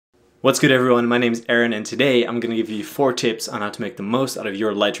What's good everyone, my name is Aaron and today I'm going to give you 4 tips on how to make the most out of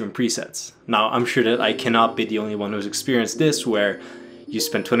your Lightroom presets. Now I'm sure that I cannot be the only one who's experienced this where you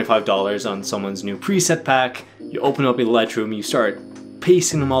spend $25 on someone's new preset pack, you open up in Lightroom, you start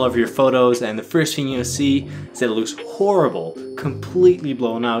pasting them all over your photos and the first thing you see is that it looks horrible, completely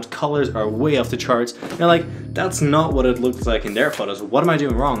blown out, colors are way off the charts. You're like, that's not what it looks like in their photos, what am I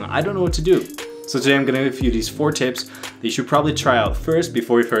doing wrong? I don't know what to do. So today I'm going to give you these 4 tips that you should probably try out first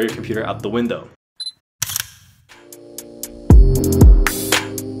before you throw your computer out the window.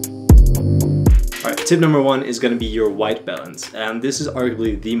 Alright, tip number 1 is going to be your white balance, and this is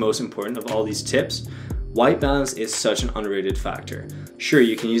arguably the most important of all these tips. White balance is such an underrated factor. Sure,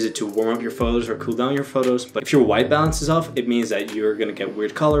 you can use it to warm up your photos or cool down your photos, but if your white balance is off, it means that you're going to get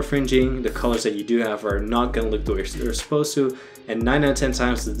weird color fringing, the colors that you do have are not going to look the way they're supposed to, and 9 out of 10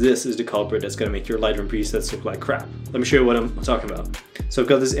 times this is the culprit that's going to make your Lightroom presets look like crap. Let me show you what I'm talking about. So I've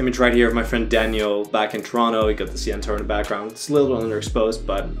got this image right here of my friend Daniel back in Toronto. You got the Sienna in the background. It's a little underexposed,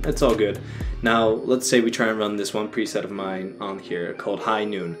 but it's all good. Now, let's say we try and run this one preset of mine on here called High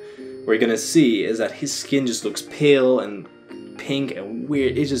Noon. What you're gonna see is that his skin just looks pale and pink and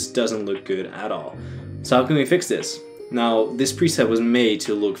weird. It just doesn't look good at all. So how can we fix this? Now, this preset was made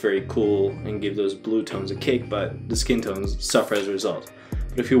to look very cool and give those blue tones a kick, but the skin tones suffer as a result.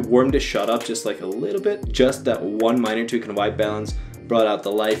 But if you warm this shot up just like a little bit, just that one minor tweak in white balance brought out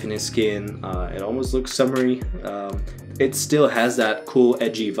the life in his skin. It almost looks summery. It still has that cool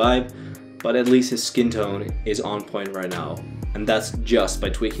edgy vibe, but at least his skin tone is on point right now. And that's just by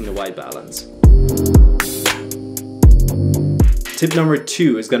tweaking the white balance. Tip number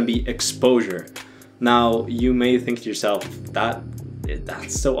 2 is going to be exposure. Now, you may think to yourself,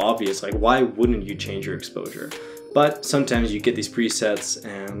 that's so obvious, like why wouldn't you change your exposure? But sometimes you get these presets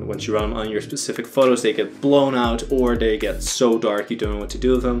and once you run them on your specific photos, they get blown out or they get so dark you don't know what to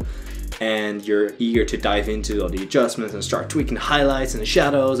do with them. And you're eager to dive into all the adjustments and start tweaking the highlights and the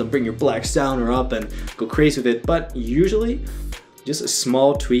shadows and bring your blacks down or up and go crazy with it. But usually, just a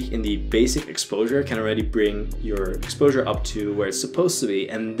small tweak in the basic exposure can already bring your exposure up to where it's supposed to be,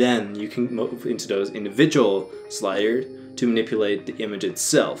 and then you can move into those individual sliders to manipulate the image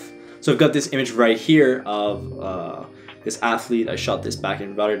itself. So I've got this image right here of this athlete. I shot this back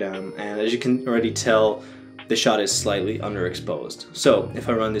in Rotterdam, and as you can already tell, the shot is slightly underexposed. So if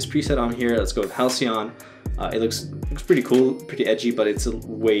I run this preset on here, let's go with Halcyon. It looks pretty cool, pretty edgy, but it's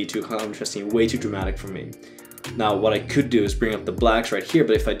way too contrasting, way too dramatic for me. Now what I could do is bring up the blacks right here,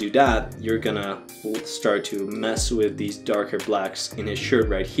 but if I do that, you're gonna start to mess with these darker blacks in his shirt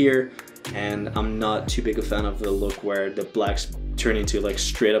right here, and I'm not too big a fan of the look where the blacks turn into like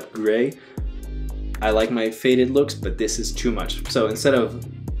straight up gray. I like my faded looks, but this is too much. So instead of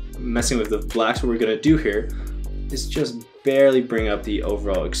messing with the blacks, what we're gonna do here is just barely bring up the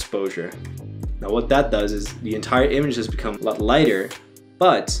overall exposure. Now what that does is the entire image has become a lot lighter,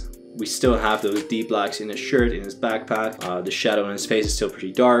 but we still have those deep blacks in his shirt, in his backpack. The shadow in his face is still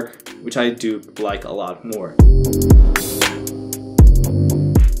pretty dark, which I do like a lot more.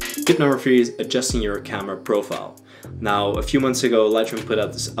 Tip number 3 is adjusting your camera profile. Now, a few months ago, Lightroom put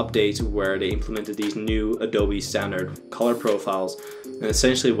out this update where they implemented these new Adobe standard color profiles. And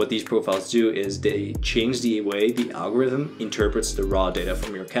essentially what these profiles do is they change the way the algorithm interprets the raw data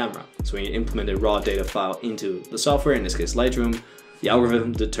from your camera. So when you implement a raw data file into the software, in this case Lightroom, the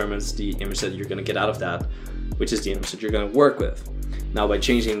algorithm determines the image that you're going to get out of that, which is the image that you're going to work with. Now by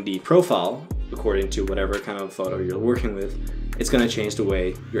changing the profile according to whatever kind of photo you're working with, it's going to change the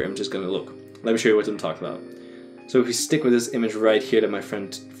way your image is going to look. Let me show you what I'm talking about. So if we stick with this image right here that my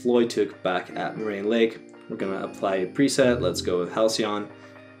friend Floyd took back at Moraine Lake, we're going to apply a preset. Let's go with Halcyon.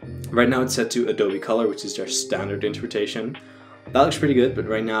 Right now it's set to Adobe Color, which is their standard interpretation. That looks pretty good, but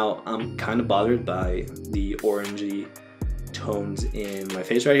right now I'm kind of bothered by the orangey tones in my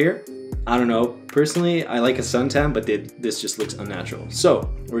face right here. I don't know, personally I like a suntan, but this just looks unnatural. So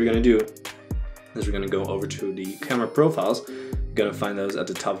what we're going to do is we're going to go over to the camera profiles. You're going to find those at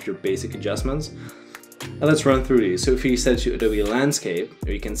the top of your basic adjustments. And let's run through these. So if you set to Adobe Landscape,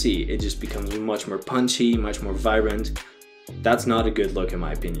 you can see it just becomes much more punchy, much more vibrant. That's not a good look in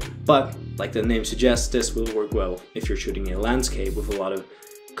my opinion. But like the name suggests, this will work well if you're shooting a landscape with a lot of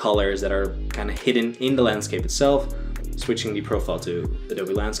colors that are kind of hidden in the landscape itself. Switching the profile to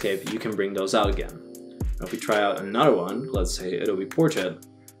Adobe Landscape, you can bring those out again. Now if we try out another one, let's say Adobe Portrait,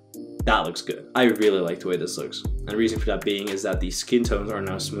 that looks good. I really like the way this looks. And the reason for that being is that the skin tones are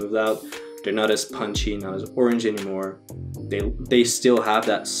now smoothed out. They're not as punchy, not as orange anymore. They still have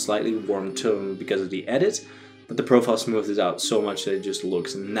that slightly warm tone because of the edit, but the profile smooths it out so much that it just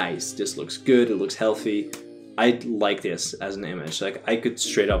looks nice. This looks good, it looks healthy. I like this as an image. Like I could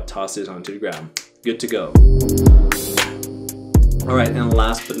straight up toss this onto the ground. Good to go. Alright, and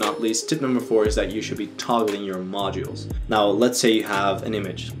last but not least, tip number 4 is that you should be toggling your modules. Now, let's say you have an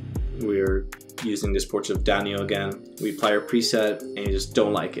image. We're using this portrait of Daniel again. We apply our preset and you just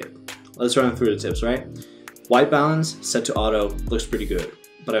don't like it. Let's run through the tips, right? White balance set to auto looks pretty good,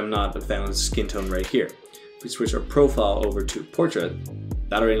 but I'm not a fan of the skin tone right here. If we switch our profile over to portrait,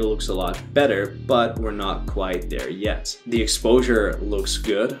 that already looks a lot better, but we're not quite there yet. The exposure looks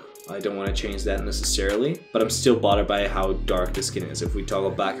good. I don't want to change that necessarily, but I'm still bothered by how dark the skin is. If we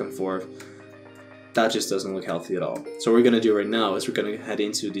toggle back and forth, that just doesn't look healthy at all. So what we're going to do right now is we're going to head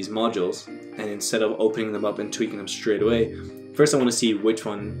into these modules, and instead of opening them up and tweaking them straight away, first I want to see which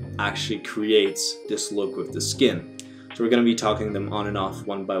one actually creates this look with the skin. So we're going to be toggling them on and off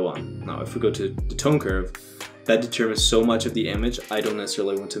one by one. Now if we go to the tone curve, that determines so much of the image, I don't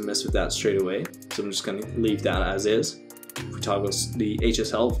necessarily want to mess with that straight away. So I'm just going to leave that as is. If we toggle the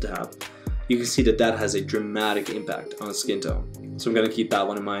HSL tab, you can see that that has a dramatic impact on the skin tone. So I'm going to keep that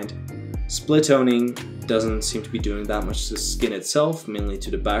one in mind. Split toning doesn't seem to be doing that much to the skin itself, mainly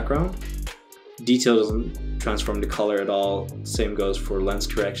to the background. Detail doesn't transform the color at all. Same goes for lens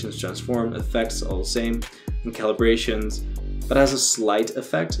corrections, transform, effects, all the same. And calibrations, but has a slight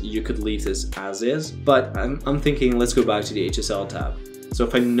effect. You could leave this as is, but I'm thinking let's go back to the HSL tab. So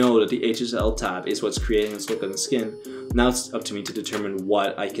if I know that the HSL tab is what's creating this look on the skin, now it's up to me to determine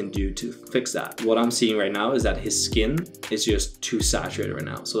what I can do to fix that. What I'm seeing right now is that his skin is just too saturated right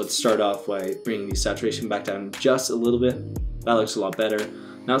now. So let's start off by bringing the saturation back down just a little bit. That looks a lot better.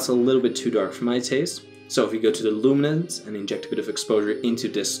 Now it's a little bit too dark for my taste. So if we go to the luminance and inject a bit of exposure into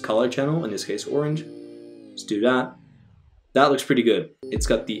this color channel, in this case orange, let's do that. That looks pretty good. It's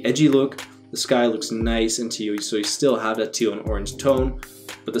got the edgy look. The sky looks nice and teal, so you still have that teal and orange tone,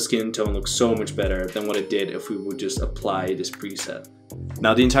 but the skin tone looks so much better than what it did if we would just apply this preset.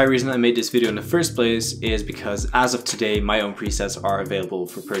 Now the entire reason I made this video in the first place is because as of today my own presets are available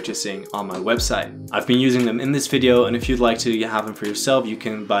for purchasing on my website. I've been using them in this video, and if you'd like to have them for yourself, you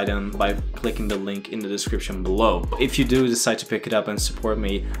can buy them by clicking the link in the description below. If you do decide to pick it up and support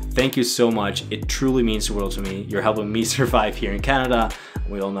me, thank you so much. It truly means the world to me. You're helping me survive here in Canada.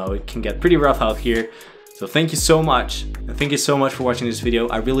 We all know it can get pretty rough out here. So thank you so much, and thank you so much for watching this video.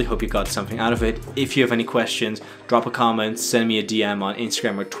 I really hope you got something out of it. If you have any questions, drop a comment, send me a DM on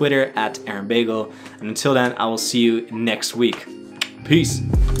Instagram or Twitter at AronBagel. And until then, I will see you next week. Peace.